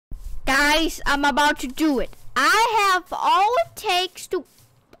Guys, I'm about to do it. I have all it takes to,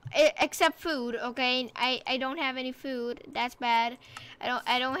 except food. Okay, I don't have any food. That's bad.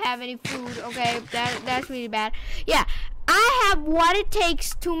 I don't have any food. Okay, that's really bad. Yeah, I have what it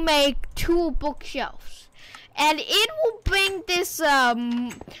takes to make 2 bookshelves, and it will bring this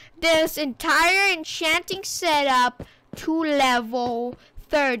this entire enchanting setup to level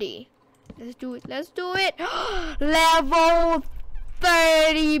 30. Let's do it. Let's do it. Level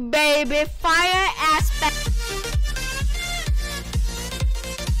 30, baby. Fire aspect.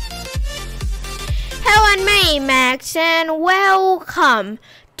 Hello, I'm Max, and welcome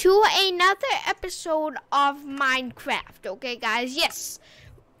to another episode of Minecraft. Okay, guys. Yes,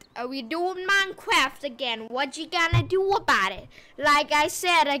 we doing Minecraft again. What you gonna do about it? Like I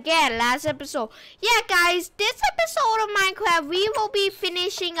said again last episode. Yeah, guys, this episode of Minecraft we will be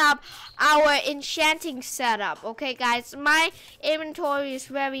finishing up our enchanting setup. Okay, guys, my inventory is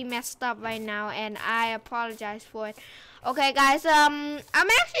very messed up right now, and I apologize for it. Okay, guys, I'm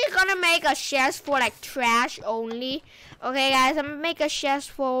actually gonna make a chest for like trash only. Okay, guys, I'm gonna make a chest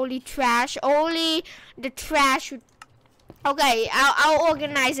for only trash. Only the trash. Okay, I'll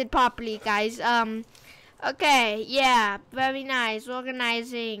organize it properly, guys. Okay, yeah, very nice.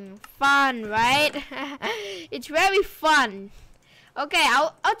 Organizing, fun, right? It's very fun. Okay,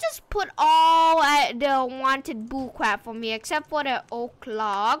 I'll just put all the wanted bullcrap for me, except for the oak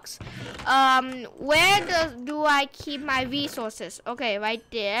logs. Where do I keep my resources? Okay, right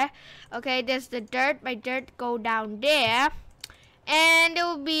there. Okay, there's the dirt. My dirt go down there. And it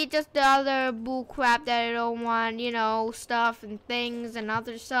will be just the other bullcrap that I don't want, you know, stuff and things and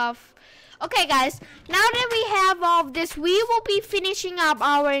other stuff. Okay, guys, now that we have all of this, we will be finishing up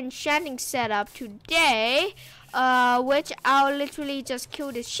our enchanting setup today. Which I'll literally just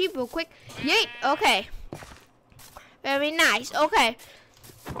kill this sheep real quick. Yeet. Okay. Very nice. Okay.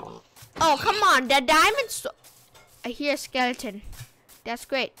 Oh, come on. The diamonds. I hear a skeleton. That's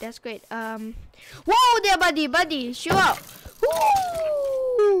great. That's great. Whoa there, buddy. Sure.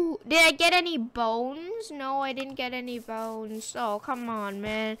 Woo! Did I get any bones? No, I didn't get any bones. Oh, come on,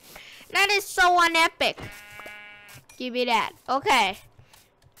 man. That is so unepic. Give me that. Okay.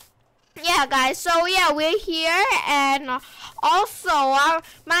 Yeah, guys, so yeah, we're here, and also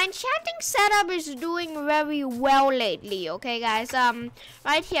my enchanting setup is doing very well lately. Okay, guys,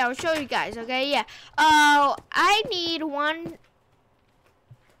 right here I'll show you guys. Okay, yeah, I need one.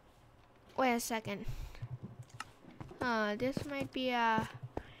 Wait a second. This might be a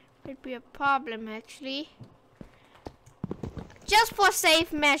problem actually. Just for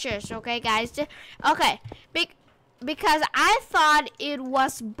safe measures, okay, guys. Okay, because I thought it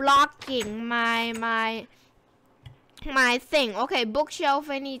was blocking my thing. Okay, bookshelf.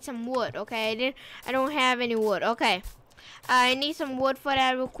 I need some wood. Okay, I don't have any wood. Okay, I need some wood for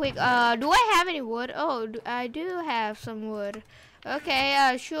that real quick. Do I have any wood? Oh, I do have some wood.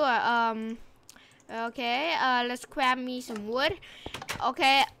 Okay, sure. Okay, let's grab me some wood.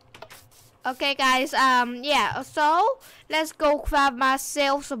 Okay. Okay, guys. Yeah. So let's go grab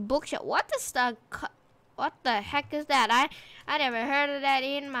myself some bookshelf. What the heck is that? I never heard of that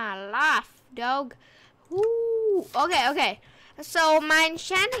in my life, dog. Ooh. Okay. So my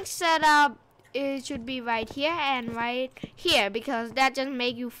enchanting setup, it should be right here and right here, because that just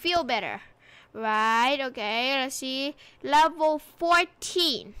make you feel better. Right, okay, let's see. Level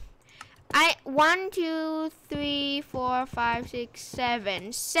 14. 1, 2, 3, 4, 5, 6,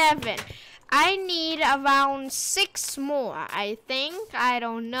 7. 7. I need around 6 more, I think. I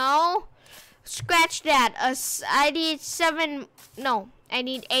don't know. Scratch that. I need 7. No, I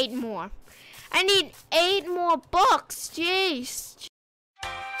need 8 more. I need 8 more books. Jeez.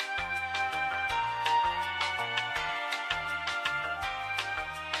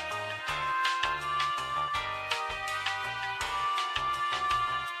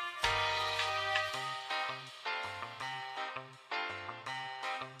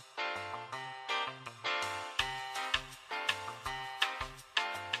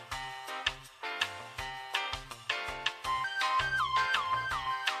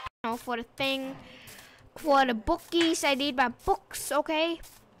 For the thing, for the bookies, I need my books. Okay,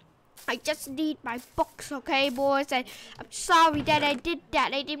 I just need my books. Okay, boys, I'm sorry that I did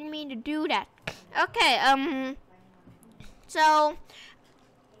that. I didn't mean to do that. Okay, so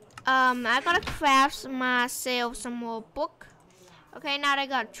I gotta craft myself some more book. Okay, now I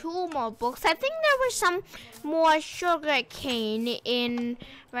got 2 more books. I think there was some more sugar cane in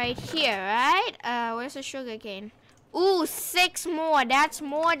right here, right? Where's the sugar cane? Ooh, 6 more. That's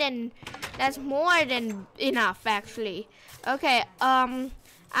more than enough, actually. Okay,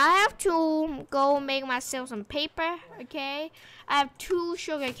 I have to go make myself some paper, okay? I have 2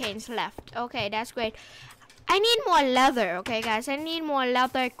 sugar canes left. Okay, that's great. I need more leather, okay, guys? I need more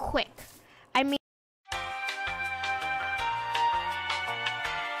leather quick. I mean,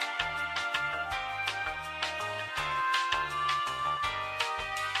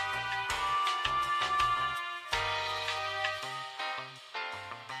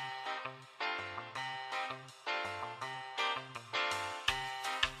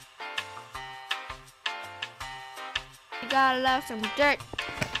 we gotta love some dirt.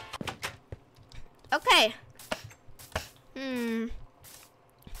 Okay.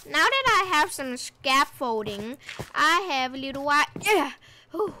 Now that I have some scaffolding, I have a little white. Yeah.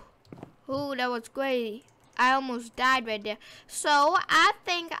 Ooh, that was great. I almost died right there. So I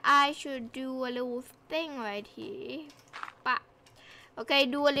think I should do a little thing right here. Okay,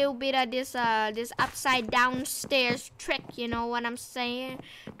 do a little bit of this this upside down stairs trick. You know what I'm saying?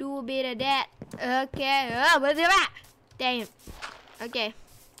 Do a bit of that. Okay. Damn. Okay.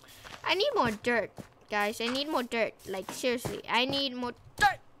 I need more dirt, guys. I need more dirt. Like seriously, I need more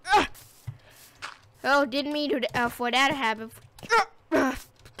dirt. Oh, didn't mean to, for that to happen.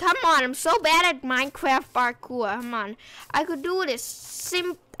 Come on, I'm so bad at Minecraft parkour. Come on, I could do this.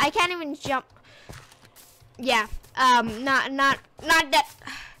 I can't even jump. Yeah. Not that.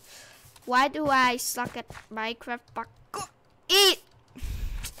 Why do I suck at Minecraft parkour? Eat.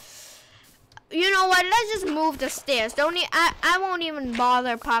 You know what? Let's just move the stairs. I won't even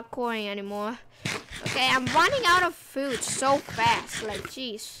bother parkouring anymore. Okay, I'm running out of food so fast. Like,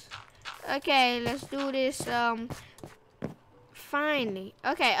 jeez. Okay, let's do this. Finally.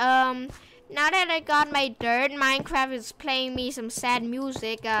 Okay. Now that I got my dirt, Minecraft is playing me some sad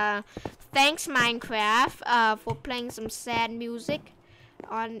music. Thanks, Minecraft, for playing some sad music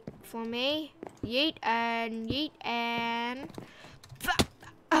for me. Yeet and yeet and.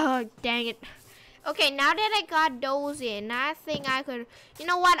 Oh, dang it. Okay, now that I got those in, I think I could. You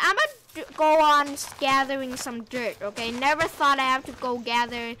know what? I'm gonna go on gathering some dirt. Okay, never thought I have to go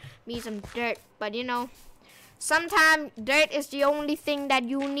gather me some dirt, but you know, sometimes dirt is the only thing that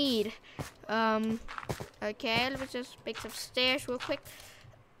you need. Okay, let's just make some stairs real quick.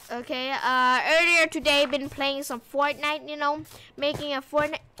 Okay, earlier today been playing some Fortnite. You know, making a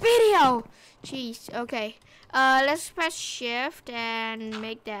Fortnite video. Jeez. Okay. Let's press shift and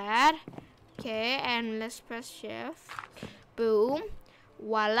make that. Okay, and let's press shift. Boom.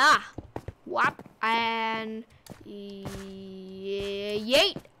 Voila. Whop. And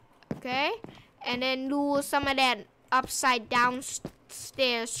yeet. Okay. And then do some of that upside down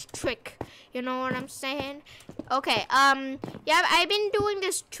stairs trick. You know what I'm saying? Okay. Yeah, I've been doing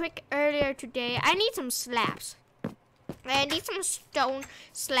this trick earlier today. I need some slabs. I need some stone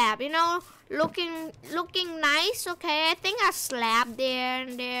slab, you know, looking nice. Okay, I think a slab there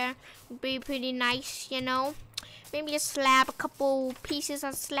and there would be pretty nice, you know. Maybe a slab, a couple pieces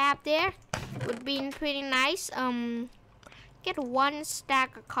of slab there would be pretty nice. Get 1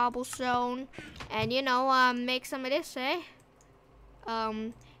 stack of cobblestone and you know, make some of this, eh?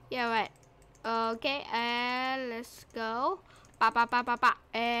 Yeah, right. Okay, and let's go.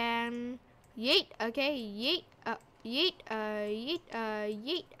 And yeet. Okay, yeet. Yeet, yeet,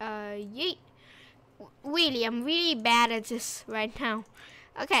 yeet, yeet. Really, I'm really bad at this right now.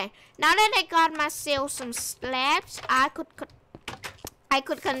 Okay, now that I got myself some slabs, I could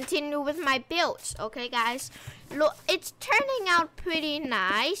continue with my builds. Okay, guys, look, it's turning out pretty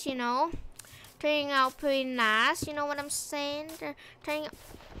nice. You know, turning out pretty nice. You know what I'm saying?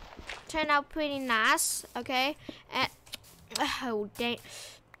 Turn out pretty nice. Okay, and oh dang.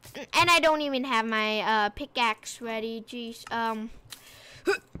 And I don't even have my pickaxe ready. Jeez.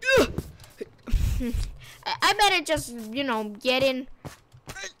 I better just, you know, get in.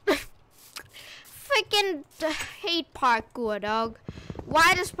 Freaking hate parkour, dog.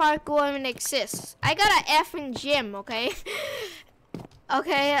 Why does parkour even exist? I got an effing gym, okay?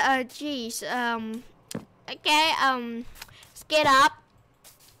 Okay, jeez. Okay, let's get up.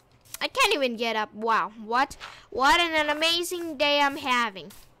 I can't even get up. Wow, what an amazing day I'm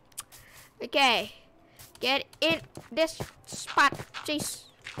having. Okay, get in this spot, jeez.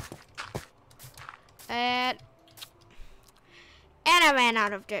 And I ran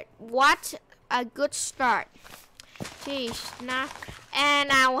out of dirt. What a good start. Jeez, now,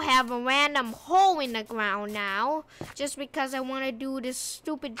 and I will have a random hole in the ground now, just because I want to do this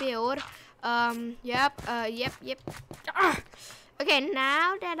stupid build. Yep. Okay,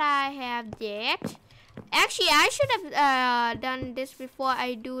 now that I have that. Actually, I should have done this before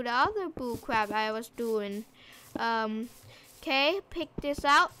I do the other boo crap I was doing. Okay, pick this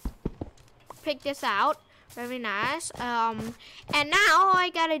out. Very nice. And now all I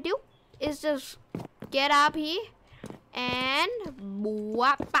gotta do is just get up here and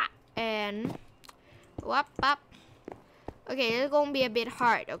whop up and whop up. Okay, it's gonna be a bit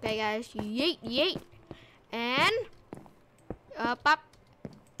hard. Okay, guys. Yeet, yeet, and up.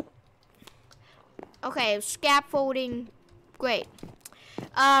 Okay, scaffolding. Great.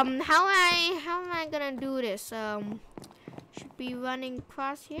 How am I gonna do this? Should be running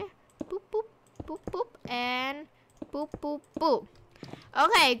across here. Boop, boop, boop, boop, and boop, boop, boop.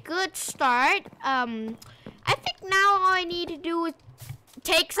 Okay, good start. I think now all I need to do is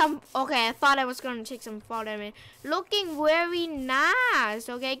take some. Okay, I thought I was gonna take some photo. Looking very nice.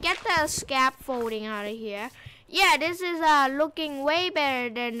 Okay, get the scaffolding out of here. Yeah, this is looking way better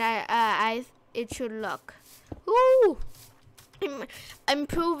than it should look. Ooh.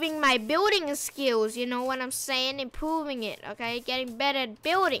 Improving my building skills, you know what I'm saying? Improving it, okay? Getting better at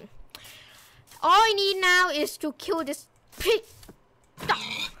building. All I need now is to kill this pig.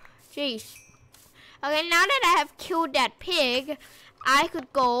 Jeez. Okay, now that I have killed that pig, I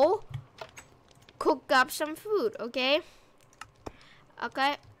could go cook up some food, okay?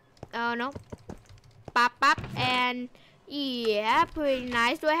 Okay. Oh, no. Pop, pop, and yeah, pretty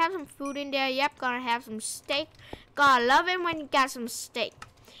nice. Do I have some food in there? Yep, gonna have some steak. God, love it when you got some steak.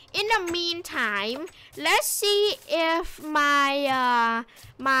 In the meantime, let's see if my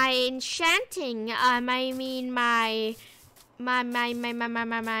my enchanting, my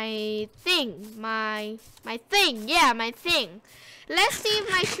thing. Yeah, my thing. Let's see if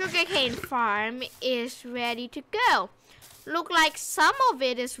my sugarcane farm is ready to go. Look like some of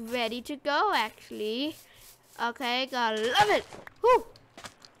it is ready to go, actually. Okay, gotta love it. Whew.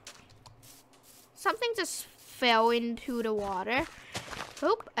 Something just fell into the water.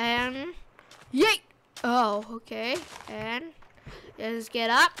 Oop, and yay! Oh, okay. And let's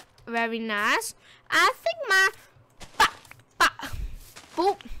get up. Very nice. I think my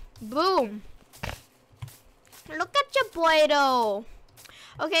boom, boom. Look at your boy though.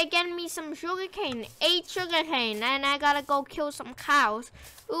 Okay, getting me some sugarcane. 8 sugarcane, and I gotta go kill some cows.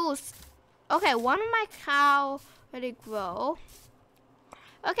 Ooh. Okay, one of my cows let it grow.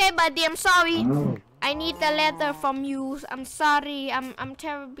 Okay, buddy, I'm sorry. I need the leather from you. I'm sorry. I'm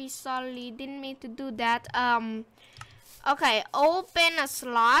terribly sorry. Didn't mean to do that. Okay, open a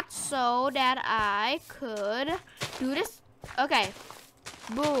slot so that I could do this. Okay.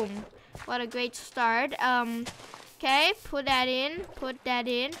 Boom. What a great start. Okay, put that in. Put that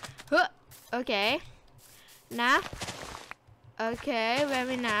in. Okay. Now. Okay,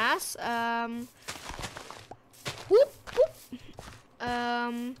 very nice. Whoop, whoop.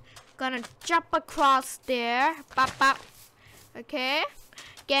 Gonna jump across there. Pop, pop. Okay.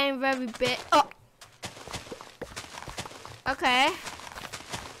 Getting very big. Oh. Okay.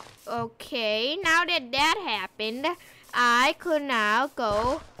 Okay. Now that that happened, I could now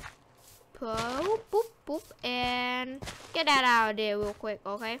go. Boop, boop, boop, and get that out of there real quick.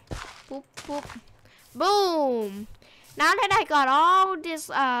 Okay. Boop, boop. Boom. Now that I got all this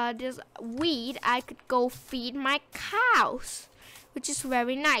this wheat, I could go feed my cows, which is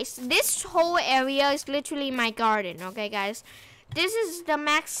very nice. This whole area is literally my garden, okay, guys? This is the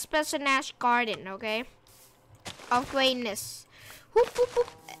Max Special Nash garden, okay? Of greatness. Whoop, whoop, whoop.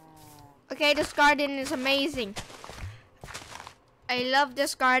 Okay, this garden is amazing. I love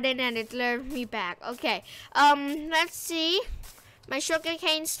this garden and it lured me back. Okay, let's see. My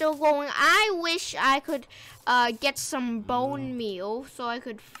sugarcane's still going. I wish I could get some bone meal so I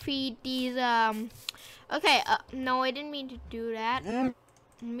could feed these okay, no, I didn't mean to do that.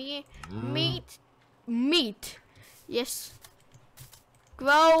 Meat. Yes.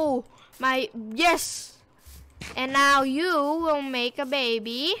 Grow my, yes. And now you will make a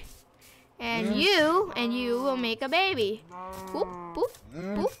baby. And you will make a baby. Boop, boop,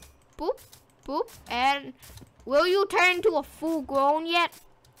 boop, boop, boop. And will you turn to a full grown yet?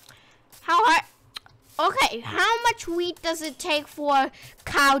 How hard? Okay, how much wheat does it take for a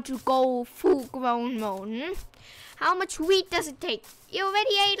cow to go full grown mode? How much wheat does it take? You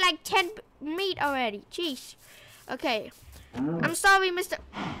already ate like 10 meat already. Jeez. Okay. I'm sorry, Mr.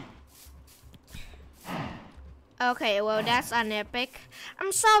 Okay, well, that's unepic.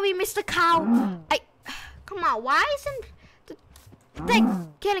 I'm sorry, Mr. Cow. Come on, why isn't the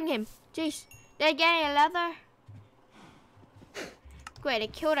thing killing him? Jeez. Did I get any leather? Great, I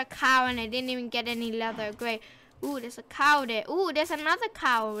killed a cow and I didn't even get any leather. Great. Ooh, there's a cow there. Ooh, there's another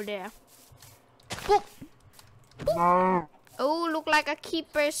cow over there. Boop. Boop. Oh, look like a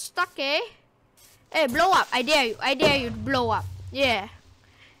keeper is stuck, eh? Hey, blow up. I dare you. I dare you to blow up. Yeah.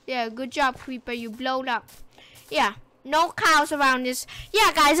 Yeah, good job, creeper. You blowed up. Yeah. No cows around this.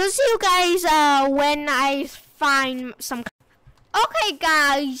 Yeah, guys, I'll see you guys when I find some. Okay,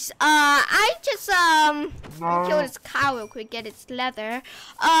 guys. I just kill this cow real quick. Get its leather.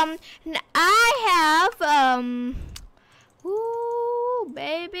 I have Ooh,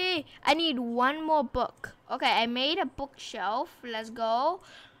 baby. I need one more book. Okay, I made a bookshelf. Let's go.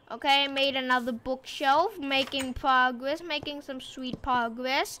 Okay, I made another bookshelf. Making progress. Making some sweet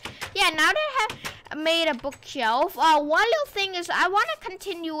progress. Yeah, now that I have made a bookshelf, one little thing is I want to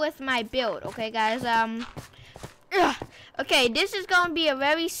continue with my build. Okay, guys. Okay, this is going to be a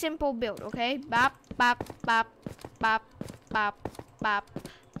very simple build. Okay, bop, bop, bop, bop, bop, bop,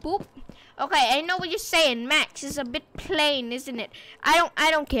 boop. Okay, I know what you're saying, Max. It's a bit plain, isn't it?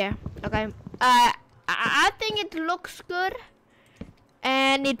 I don't care. Okay. I think it looks good,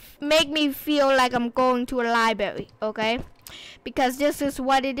 and it make me feel like I'm going to a library. Okay, because this is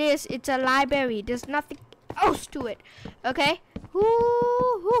what it is. It's a library. There's nothing else to it. Okay.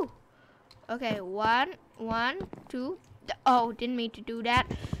 Woo-hoo. Okay. One, two. Oh, didn't mean to do that.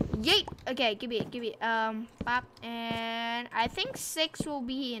 Yeet. Okay, give it. Pop, and I think 6 will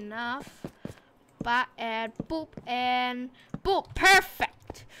be enough. Pop and boop.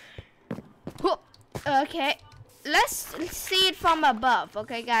 Perfect. Whoop. Okay, let's see it from above.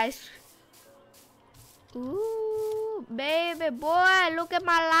 Okay, guys. Ooh, baby boy, look at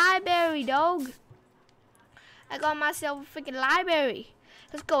my library, dog. I got myself a freaking library.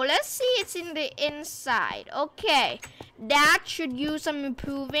 Let's go. Let's see it's in the inside. Okay, that should use some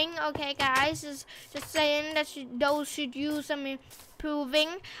improving. Okay, guys, just saying that those should use some improving.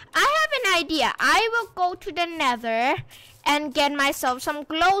 I have an idea. I will go to the Nether and get myself some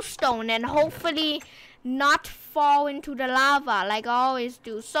glowstone and hopefully not fall into the lava like I always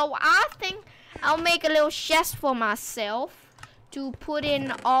do. So I think I'll make a little chest for myself to put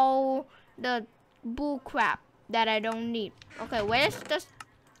in all the bull crap that I don't need. Okay, where's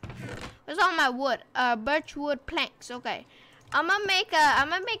all my wood? Birch wood planks. Okay, I'm gonna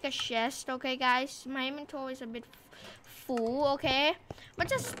make a chest. Okay, guys, my inventory is a bit full. Okay, but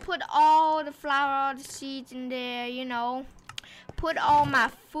just put all the flour, all the seeds in there. You know, put all my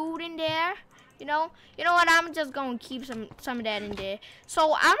food in there. You know what? I'm just gonna keep some of that in there.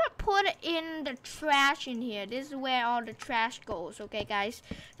 So I'm gonna put in the trash in here. This is where all the trash goes. Okay, guys,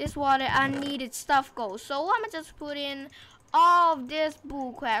 this is where the unneeded stuff goes. So I'm gonna just put in all of this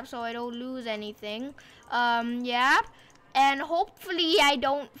bull crap so I don't lose anything. Yeah, and hopefully I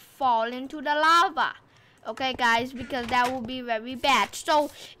don't fall into the lava. Okay, guys, because that will be very bad.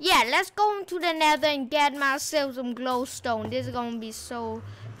 So yeah, let's go into the Nether and get myself some glowstone. This is gonna be so.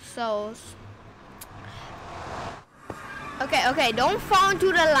 Okay, don't fall into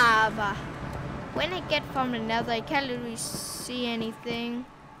the lava. When I get from the Nether, I can't literally see anything.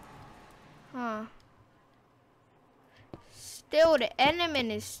 Huh. Still, the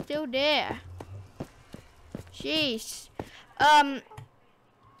enemy is still there. Jeez. I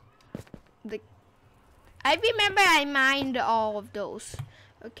remember I mined all of those.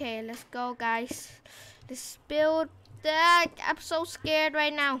 Okay, let's go, guys. Let's build that. I'm so scared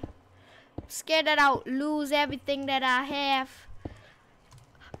right now. Scared that I'll lose everything that I have.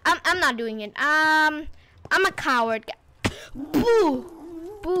 I'm not doing it. I'm a coward. Boo!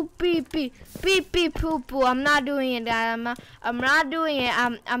 Boo beep beep beep beep poo poo. I'm not doing it, guys. I'm not doing it.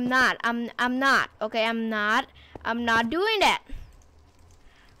 I'm not. Okay, I'm not doing that.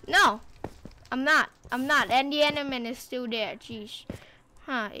 No, I'm not. And the enemy is still there. Jeez.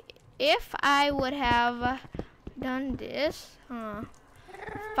 Huh. If I would have done this,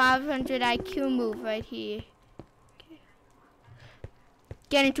 500 IQ move right here. Okay.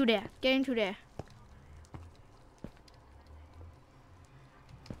 Get into there.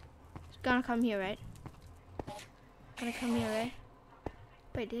 It's gonna come here, right?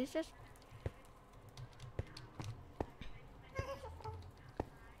 Wait, this is just...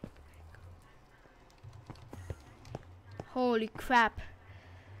 Holy crap.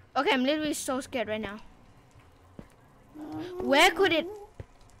 Okay, I'm literally so scared right now. Where did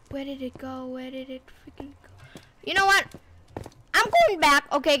it go? Where did it freaking go? You know what? I'm going back.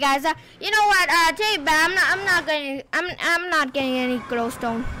 Okay, guys. You know what? Tell you back. I'm not getting any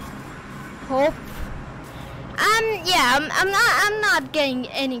glowstone. Hope. Yeah. I'm not getting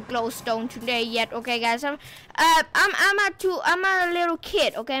any glowstone today yet. Okay, guys. I'm a little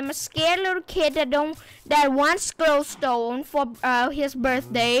kid. Okay, I'm a scared little kid that wants glowstone for his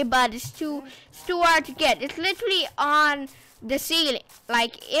birthday, but it's too hard to get. It's literally on the ceiling.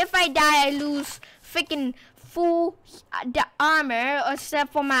 Like, if I die, I lose freaking full the armor,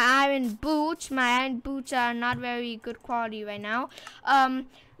 except for my iron boots. My iron boots are not very good quality right now.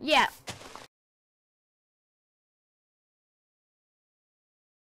 Yeah.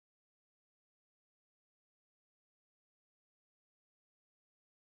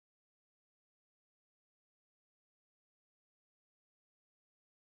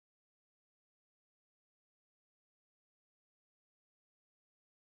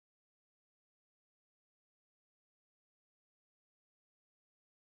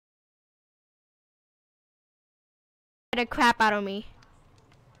 the crap out of me.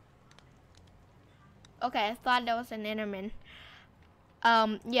 Okay, I thought that was an Enderman.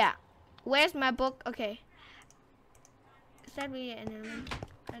 Yeah. Where's my book? Okay. Is that really an Enderman?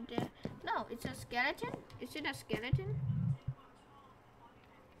 Right there. No, it's a skeleton. Is it a skeleton?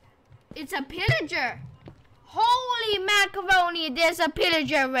 It's a pillager. Holy macaroni, there's a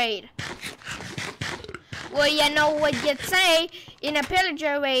pillager raid. Well, you know what you say. In a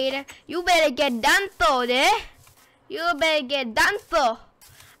pillager raid, you better get done for, eh? You better get done for.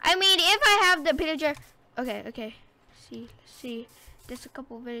 I mean, if I have the pillager... Okay. See. There's a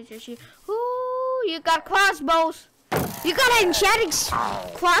couple of villagers here. Ooh, you got crossbows. You got an enchanting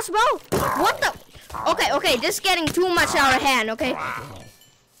crossbow? What the? Okay, this is getting too much out of hand, okay?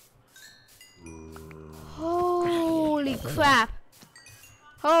 Holy crap.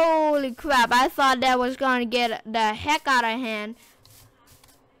 I thought that was gonna get the heck out of hand.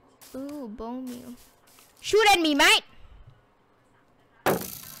 Ooh, bone meal. Shoot at me, mate.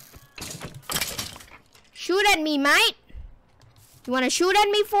 Shoot at me, mate. You wanna shoot at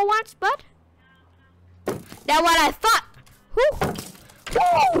me for once, bud? That's what I thought. Woo.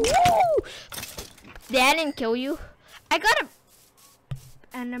 That didn't kill you. I got a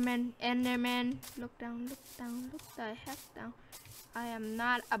Enderman. Look down. Look the heck down. I am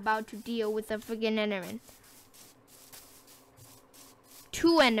not about to deal with a freaking Enderman.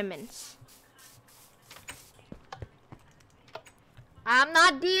 2 Endermans. I'm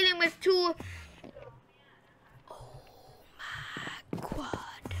not dealing with 2. Oh my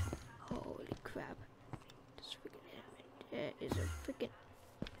god. Holy crap. This freaking Enderman. There is a freaking...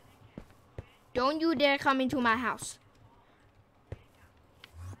 Don't you dare come into my house.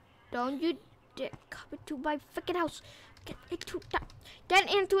 Don't you dare come into my freaking house. Get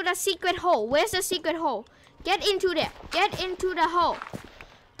into the secret hole. Where's the secret hole? Get into there. Get into the hole.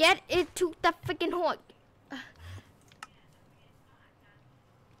 Get into the freaking hole.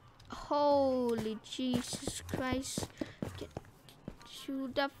 Holy Jesus Christ. Get to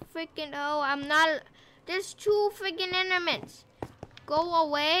the freaking hole. I'm not... There's 2 freaking Endermans. Go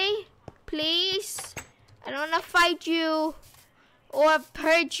away. Please. I don't want to fight you. Or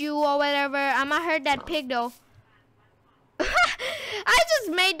hurt you or whatever. I'm gonna hurt that pig though. I just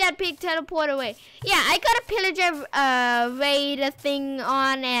made that pig teleport away. Yeah, I got a pillager raid thing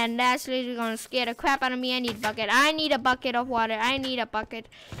on, and that's literally gonna scare the crap out of me. I need a bucket. I need a bucket of water. I need a bucket.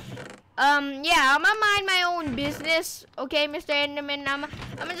 Yeah, I'm gonna mind my own business. Okay, Mr. Enderman. I'm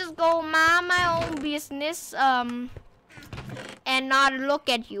gonna just go mind my own business. And not look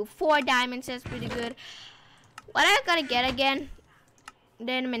at you. 4 diamonds, that's pretty good. What I gotta get again? The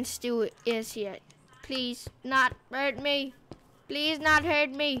Enderman still is here. Please not hurt me. Please not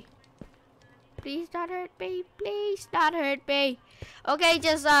hurt me. Please not hurt me. Please not hurt me. Okay,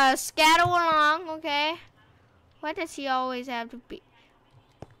 just scatter along, okay? Why does he always have to be?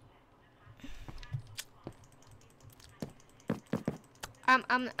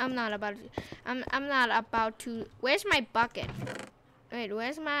 I'm not about to. I'm not about to. Where's my bucket? Wait,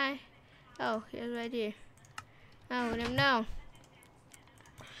 where's my? Oh, it's right here. Oh no.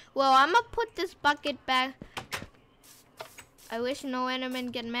 Well, I'm gonna put this bucket back. I wish no Enderman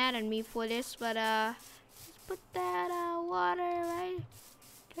get mad at me for this, but let's put that water right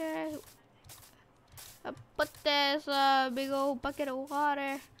there. I put this big old bucket of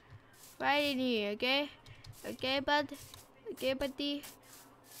water right in here, okay? Okay, bud. Okay, buddy.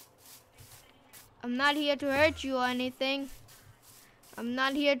 I'm not here to hurt you or anything. I'm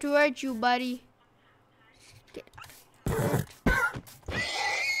not here to hurt you, buddy.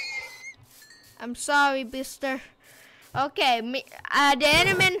 I'm sorry, mister. Okay, the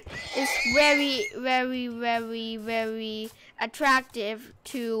Enderman is very attractive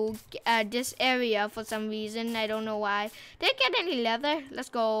to this area for some reason. I don't know why. Did I get any leather? Let's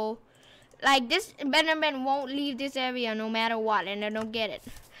go. Like, this Enderman won't leave this area no matter what, and I don't get it.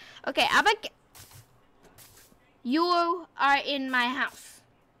 Okay, you are in my house.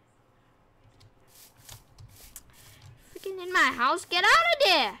 Freaking in my house? Get out of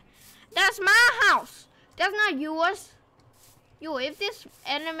there! That's my house. That's not yours. Yo, if this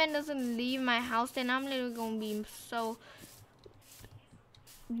Enderman doesn't leave my house, then I'm literally gonna be so...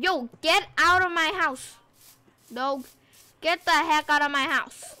 Yo, get out of my house. Dog, get the heck out of my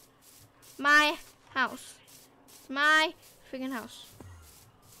house. My house. My freaking house.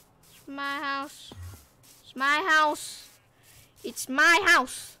 It's my house. It's my house. It's my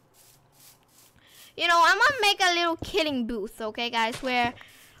house. You know, I'm gonna make a little killing booth, okay, guys, where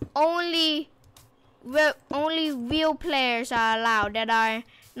only real players are allowed that are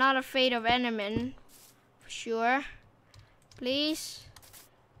not afraid of Endermen. For sure. Please.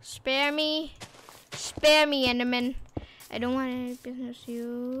 Spare me. Spare me, Enderman. I don't want any business with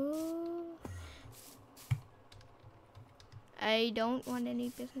you. I don't want any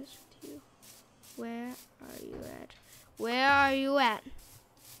business with you. Where are you at? Where are you at?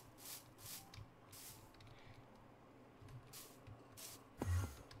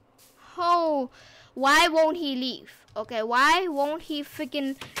 Oh, why won't he leave? Okay, why won't he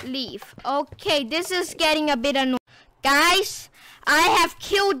freaking leave? Okay, this is getting a bit annoying. Guys, I have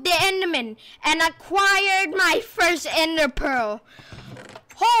killed the Enderman and acquired my first Ender Pearl.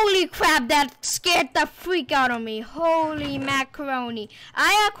 Holy crap, that scared the freak out of me. Holy macaroni.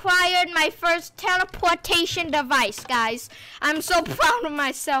 I acquired my first teleportation device, guys. I'm so proud of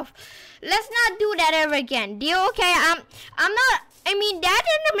myself. Let's not do that ever again. Deal? Okay, I'm not... I mean, that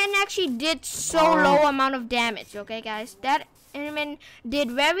Enderman actually did so low amount of damage, okay, guys? That Enderman did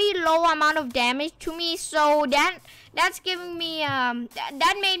very low amount of damage to me, so that's giving me,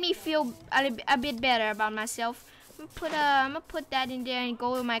 that made me feel a bit better about myself. I'm gonna put that in there and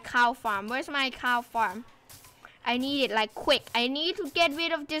go to my cow farm. Where's my cow farm? I need it, like, quick. I need to get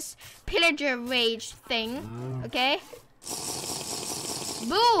rid of this pillager rage thing, okay?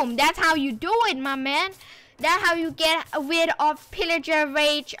 Boom! That's how you do it, my man. That's how you get rid of pillager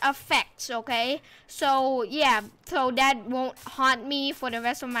rage effects, okay? So, yeah. So, that won't haunt me for the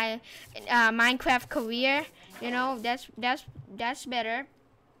rest of my Minecraft career. You know, that's better.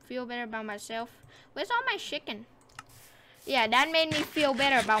 Feel better about myself. Where's all my chicken? Yeah, that made me feel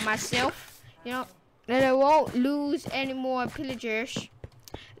better about myself. You know, that I won't lose any more pillagers.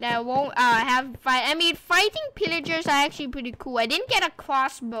 That I won't have fight. I mean, fighting pillagers are actually pretty cool. I didn't get a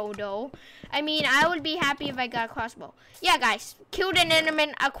crossbow though. I mean, I would be happy if I got a crossbow. Yeah, guys, killed an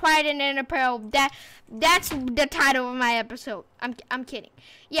Enderman, acquired an Ender Pearl. That's the title of my episode. I'm kidding.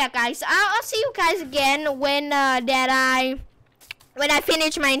 Yeah, guys, I'll see you guys again when I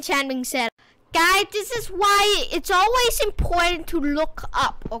finish my enchanting set. Guys, this is why it's always important to look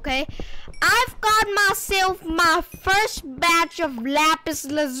up, okay? I've got myself my first batch of lapis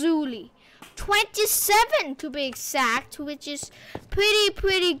lazuli. 27 to be exact, which is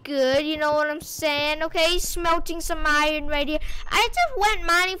pretty good, you know what I'm saying? Okay, smelting some iron right here. I just went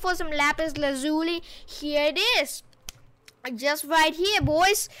mining for some lapis lazuli. Here it is. Just right here,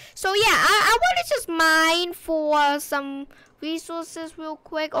 boys. So yeah, I want to just mine for some resources real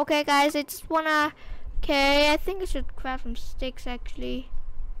quick. Okay, guys, I just wanna... Okay, I think I should craft some sticks, actually.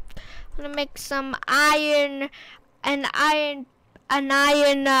 I'm gonna make some iron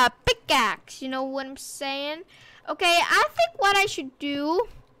pickaxe, you know what I'm saying? Okay, I think what I should do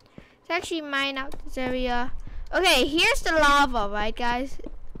is actually mine out this area. Okay, here's the lava, right, guys?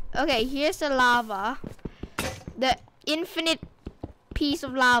 Okay, here's the lava. The infinite piece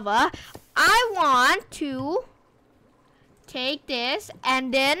of lava. I want to take this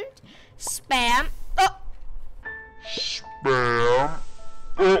and then spam. Oh. Spam.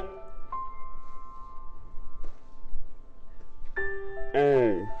 Oh.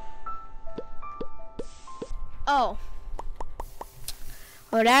 Oh. Oh.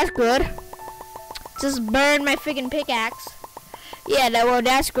 Oh, that's good. Just burned my freaking pickaxe. Yeah,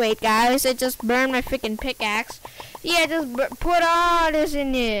 that's great, guys. I just burned my freaking pickaxe. Yeah, just put all this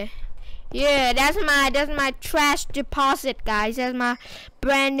in there. Yeah, that's my trash deposit, guys. That's my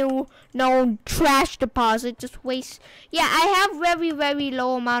brand new trash deposit. Just waste. Yeah, I have very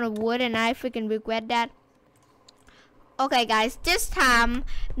low amount of wood, and I freaking regret that. Okay, guys, this time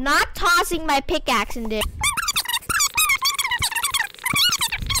not tossing my pickaxe in there.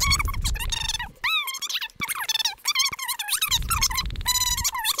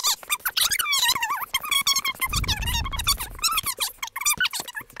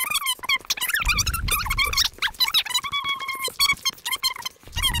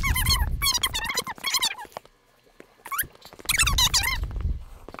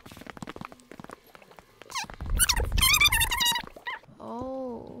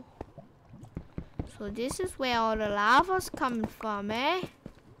 So this is where all the lava's coming from, eh?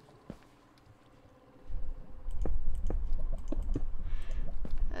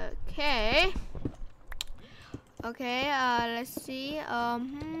 Okay. Okay, let's see.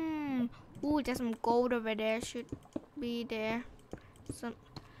 Ooh, there's some gold over there. Should be there. Some.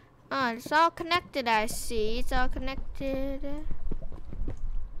 It's all connected, I see. It's all connected.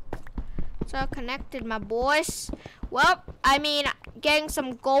 It's all connected, my boys. Well, I mean, getting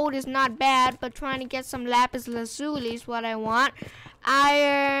some gold is not bad, but trying to get some lapis lazuli is what I want.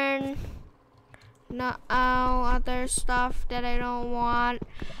 Iron. No, other stuff that I don't want.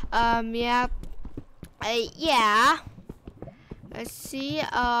 Yeah. Yeah. Let's see.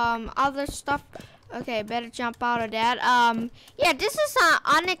 Other stuff. Okay, better jump out of that. Yeah, this is an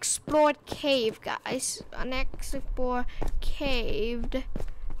unexplored cave, guys. Unexplored cave.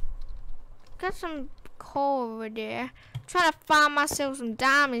 Got some coal over there. Trying to find myself some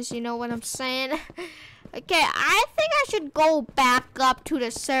diamonds, you know what I'm saying? Okay, I think I should go back up to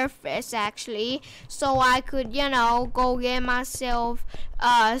the surface, actually, so I could, you know, go get myself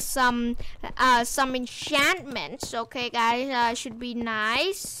some enchantments. Okay, guys, should be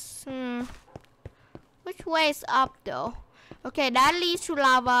nice. Which way is up, though? Okay, that leads to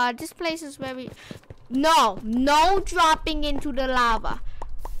lava. This place is very... No dropping into the lava.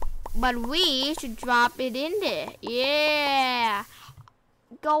 But we should drop it in there. Yeah.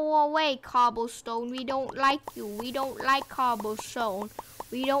 Go away, cobblestone. We don't like you. We don't like cobblestone.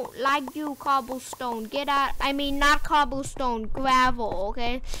 We don't like you, cobblestone. Get out. I mean, not cobblestone. Gravel,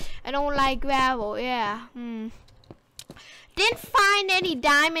 okay? I don't like gravel. Yeah. Didn't find any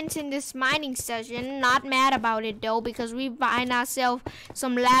diamonds in this mining session. Not mad about it, though, because we find ourselves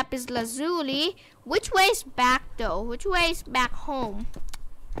some lapis lazuli. Which way is back, though? Which way is back home?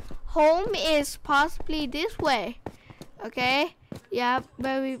 Home is possibly this way. Okay? Yeah,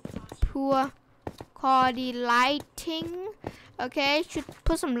 very poor quality lighting. Okay, should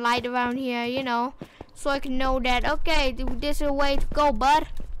put some light around here, you know, so I can know that, okay, this is the way to go, bud.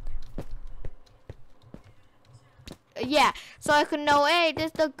 Yeah, so I can know, hey,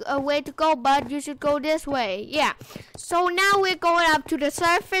 this is the way to go, bud. You should go this way. Yeah. So now we're going up to the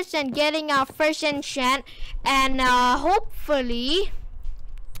surface and getting our first enchant, and hopefully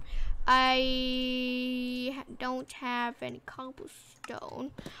I don't have any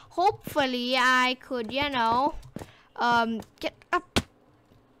cobblestone. Hopefully I could, you know, get up.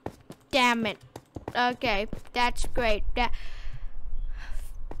 Damn it. Okay, that's great.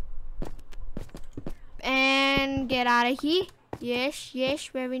 And get out of here. Yes,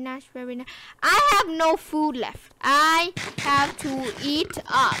 very nice, very nice. I have no food left. I have to eat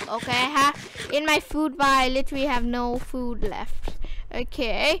up, okay? In my food bar, I literally have no food left.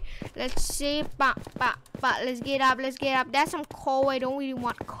 Okay, let's see. Let's get up. That's some coal. I don't really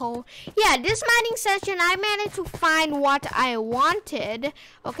want coal. Yeah, this mining session, I managed to find what I wanted.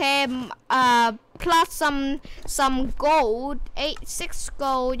 Okay, plus some gold. 6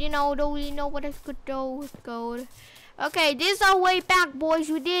 gold. You know, don't really know what I could do with gold. Okay, this is our way back, boys.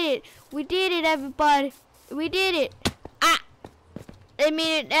 We did it, everybody. We did it. I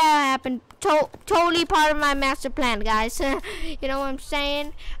mean, it happened. Totally part of my master plan, guys. You know what I'm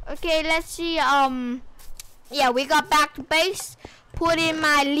saying? Okay, let's see. Yeah, we got back to base. Put in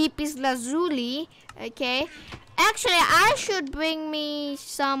my lapis lazuli. Okay. Actually, I should bring me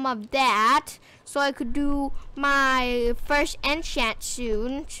some of that, so I could do my first enchant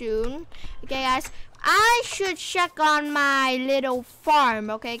soon. Okay, guys. I should check on my little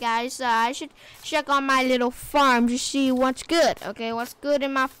farm, okay, guys? I should check on my little farm to see what's good, okay? What's good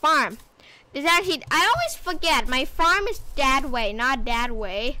in my farm? There's actually, I always forget, my farm is that way, not that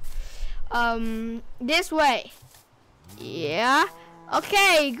way. This way. Yeah.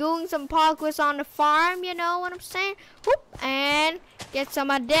 Okay, doing some progress on the farm, you know what I'm saying? Whoop, and get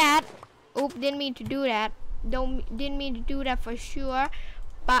some of that. Oop, didn't mean to do that. Didn't mean to do that for sure.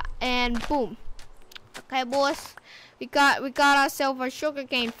 But, and boom. Okay, boys, we got ourselves a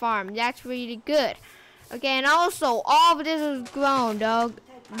sugarcane farm. That's really good. Okay, and also all of this is grown, dog.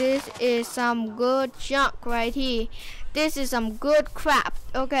 This is some good junk right here. This is some good crap.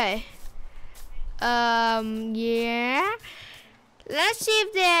 Okay. Yeah. Let's see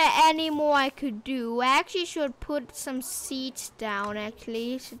if there are any more I could do. I actually should put some seeds down.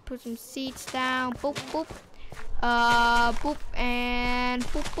 Should put some seeds down. Boop boop. Boop and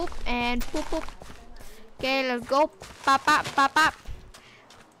boop boop and boop boop. Okay, let's go. Pop, pop, pop, pop.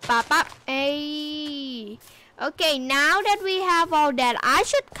 Pop, pop. Hey. Okay, now that we have all that, I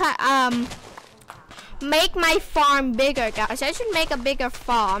should make my farm bigger, guys. I should make a bigger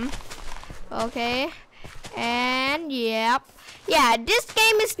farm. Okay. And yep. Yeah, this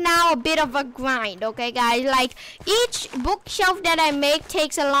game is now a bit of a grind, okay, guys? Like, each bookshelf that I make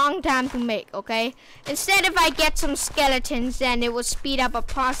takes a long time to make, okay? Instead, if I get some skeletons, then it will speed up a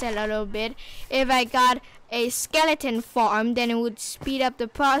process a little bit. If I got a skeleton farm, then it would speed up the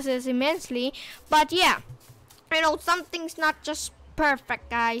process immensely. But, yeah, you know, some things not just perfect,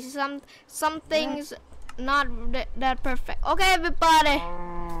 guys. Some things not that perfect. Okay, everybody.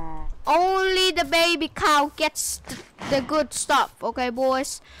 Only the baby cow gets the good stuff, okay,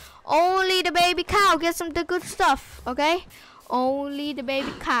 boys? Only the baby cow gets the good stuff, okay? Only the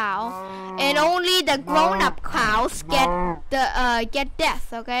baby cow, and only the grown-up cows get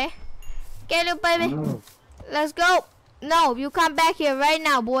death, okay? Okay, little baby, let's go. No, you come back here right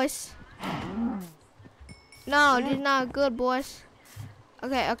now, boys. No, this is not good, boys.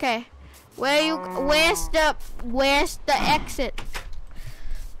 Okay. Where's the exit?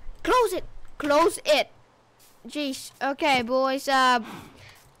 Close it. Jeez. Okay, boys.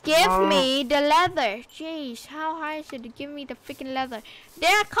 Give me the leather. Jeez, how hard is it to give me the freaking leather?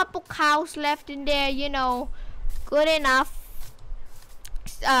 There are a couple cows left in there, you know. Good enough.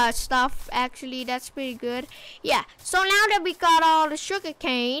 Stuff. Actually, that's pretty good. Yeah. So now that we got all the sugar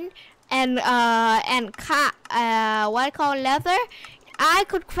cane and what I call leather, I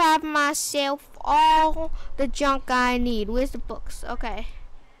could craft myself all the junk I need. Where's the books? Okay.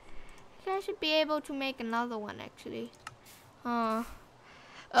 I should be able to make another one actually.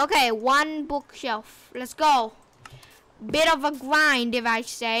 Okay, one bookshelf. Let's go. Bit of a grind, if I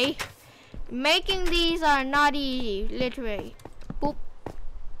say. Making these are not easy, literally. Boop.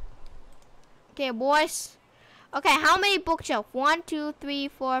 Okay, boys. Okay, how many bookshelves? 1, 2, 3,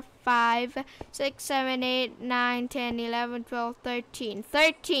 4, 5, 6, 7, 8, 9, 10, 11, 12, 13.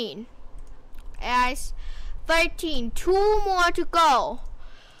 13. Guys, 13. 2 more to go.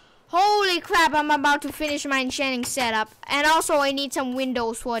 Holy crap, I'm about to finish my enchanting setup. And also, I need some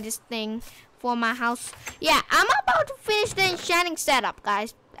windows for this thing, for my house. Yeah, I'm about to finish the enchanting setup,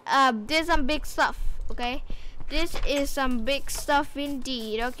 guys. There's some big stuff, okay? This is some big stuff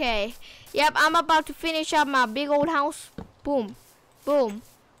indeed, okay? Yep, I'm about to finish up my big old house. Boom, boom,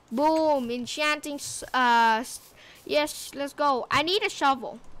 boom. Enchanting, yes, let's go. I need a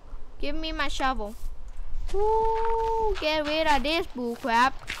shovel. Give me my shovel. Ooh, get rid of this bull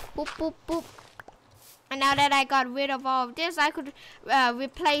crap. Boop, boop, boop. And now that I got rid of all of this, I could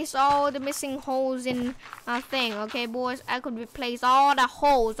replace all the missing holes in my thing. Okay, boys, I could replace all the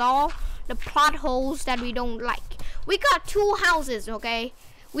holes, all the plot holes that we don't like. We got 2 houses, okay?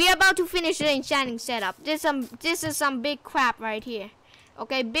 We are about to finish the enchanting setup. This is some big crap right here.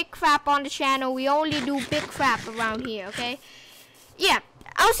 Okay, big crap on the channel. We only do big crap around here, okay? Yeah,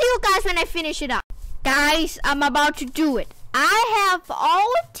 I'll see you guys when I finish it up. Guys, I'm about to do it. I have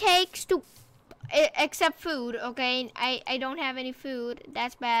all it takes to, except food, okay? I don't have any food.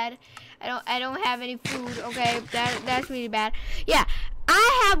 That's bad. I don't have any food, okay? That's really bad. Yeah,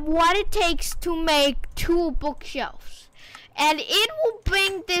 I have what it takes to make 2 bookshelves. And it will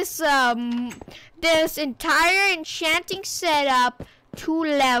bring this this entire enchanting setup to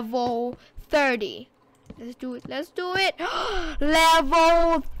level 30. Let's do it. Let's do it.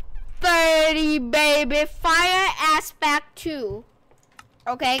 Level 30, baby. Fire aspect 2.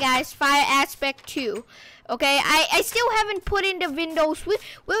 Okay, guys. Fire aspect 2. Okay, I still haven't put in the windows.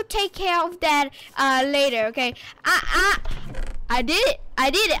 We'll take care of that later. Okay. I did it. I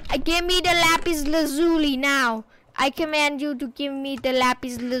did it. Give me the lapis lazuli now. I command you to give me the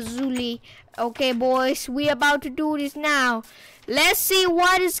lapis lazuli. Okay, boys. We about to do this now. Let's see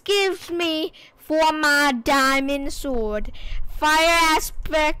what it gives me for my diamond sword. Fire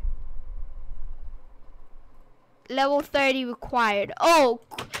aspect level 30 required. Oh,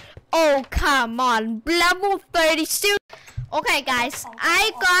 come on. Level 30 still. Okay, guys.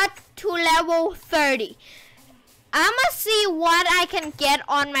 I got to level 30. I'ma see what I can get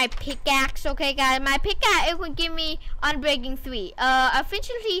on my pickaxe. Okay, guys. My pickaxe, it would give me unbreaking 3.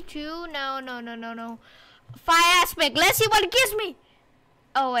 Efficiency 2. No. Fire aspect. Let's see what it gives me.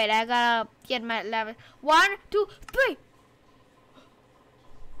 Oh, wait. I gotta get my level. 1, 2, 3.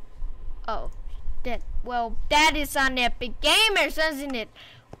 Oh. Well, that is on Epic Gamers, isn't it?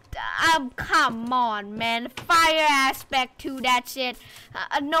 Come on, man. Fire aspect 2, that's it.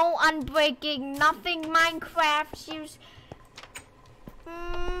 No unbreaking, nothing Minecraft shoes.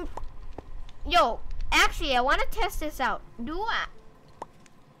 Yo, actually, I want to test this out. Do I?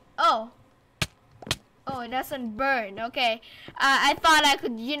 Oh, it doesn't burn. Okay. I thought I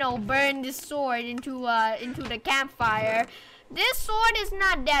could, burn this sword into the campfire. This sword is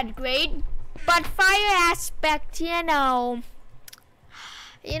not that great. But fire aspect, that's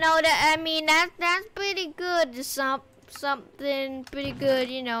pretty good. Something pretty good,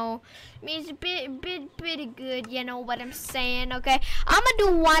 Means pretty good, you know what I'm saying, okay? I'm gonna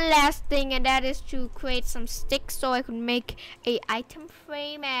do one last thing, and that is to create some sticks so I could make a item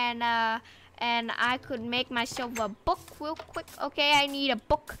frame, and I could make myself a book real quick. Okay, I need a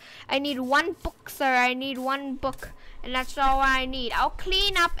book. I need 1 book, sir. I need 1 book. And that's all I need. I'll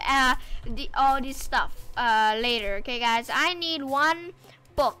clean up all this stuff later. Okay, guys. I need 1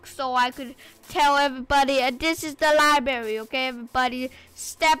 book so I could tell everybody this is the library. Okay, everybody,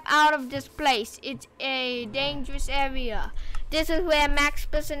 step out of this place. It's a dangerous area. This is where Max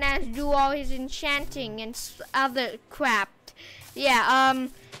Nash do all his enchanting and other crap. Yeah.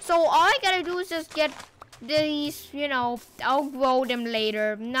 So all I gotta do is just get these. I'll grow them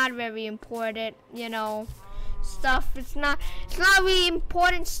later. Not very important. stuff. It's not really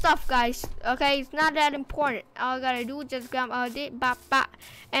important stuff, guys. Okay, it's not that important. All I gotta do is just grab all this, bop, bop,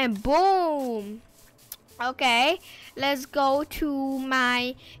 and boom. Okay, let's go to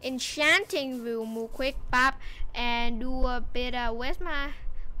my enchanting room real quick, bop, and do a bit of, where's my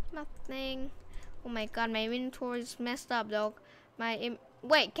thing? Oh my god, my inventory is messed up, dog.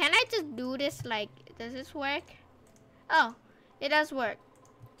 Wait, can I just do this? Like, does this work? Oh, it does work.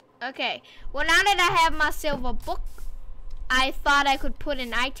 Okay, well, now that I have my silver book, I thought I could put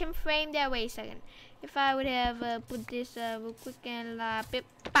an item frame there. Wait a second. If I would have put this real quick and bip,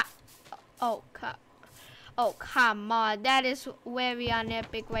 bop. Oh, come on. That is very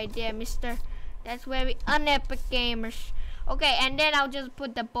unepic right there, mister. That's very unepic, gamers. Okay, and then I'll just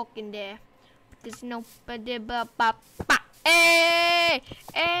put the book in there. There's no... Hey! Hey,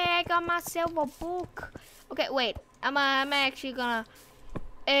 I got myself a book. Okay, wait. I'm actually gonna...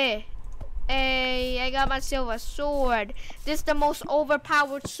 Hey, I got myself a sword. This is the most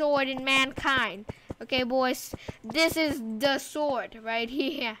overpowered sword in mankind. Okay, boys, this is the sword right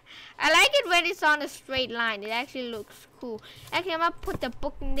here. I like it when it's on a straight line. It actually looks cool. Actually, I'm gonna put the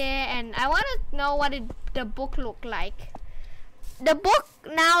book in there, and I want to know what the book look like. The book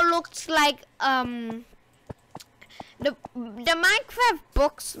now looks like the Minecraft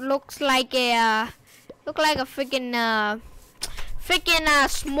books looks like a freaking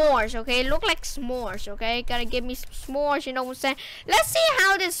s'mores. Okay, look like s'mores. Okay, gotta give me some s'mores, you know what I'm saying? Let's see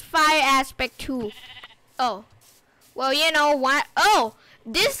how this fire aspect too. Oh, well, you know what? Oh,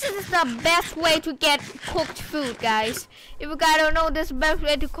 this is the best way to get cooked food, guys. If you guys don't know this is the best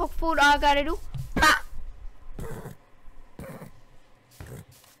way to cook food, all I gotta do, bah.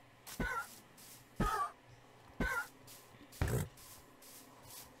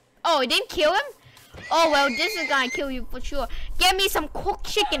 Oh, it didn't kill him? Oh, well, this is gonna kill you for sure. Get me some cooked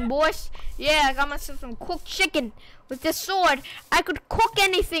chicken, boys. Yeah, I got myself some cooked chicken. With the sword, I could cook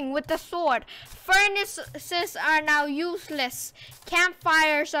anything with the sword. Furnaces are now useless.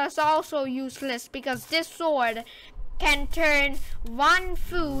 Campfires are also useless because this sword can turn one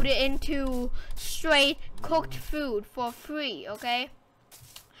food into straight cooked food for free, okay?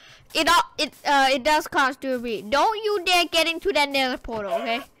 It does cost you a bit. Don't you dare get into that nether portal,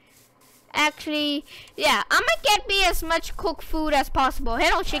 okay? Actually, yeah, I'm gonna get me as much cooked food as possible.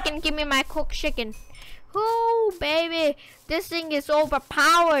 Hello, chicken, give me my cooked chicken. Oh, baby, this thing is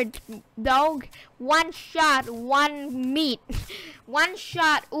overpowered, dog. One shot, one meat. One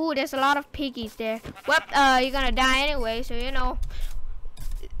shot. Ooh, there's a lot of piggies there. Well, you're gonna die anyway, so you know.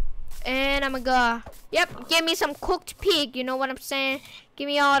 And I'm gonna go. Yep, give me some cooked pig. You know what I'm saying? Give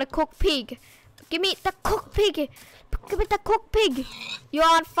me all the cooked pig. Give me the cooked pig. Give me the cooked pig. You're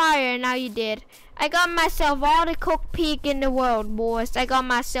on fire, now you did. I got myself all the cooked pig in the world, boys. I got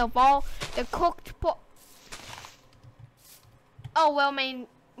myself all the cooked pork. Oh, well, my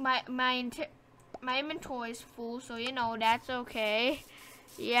inventory is full, so you know that's okay.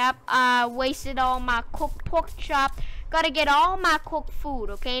 Yep, I wasted all my cooked pork chop. Gotta get all my cooked food,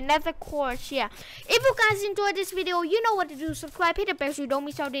 okay? Another course, yeah. If you guys enjoyed this video, you know what to do. Subscribe, hit the bell so you don't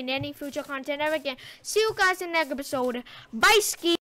miss out on any future content ever again. See you guys in the next episode. Bye, ski.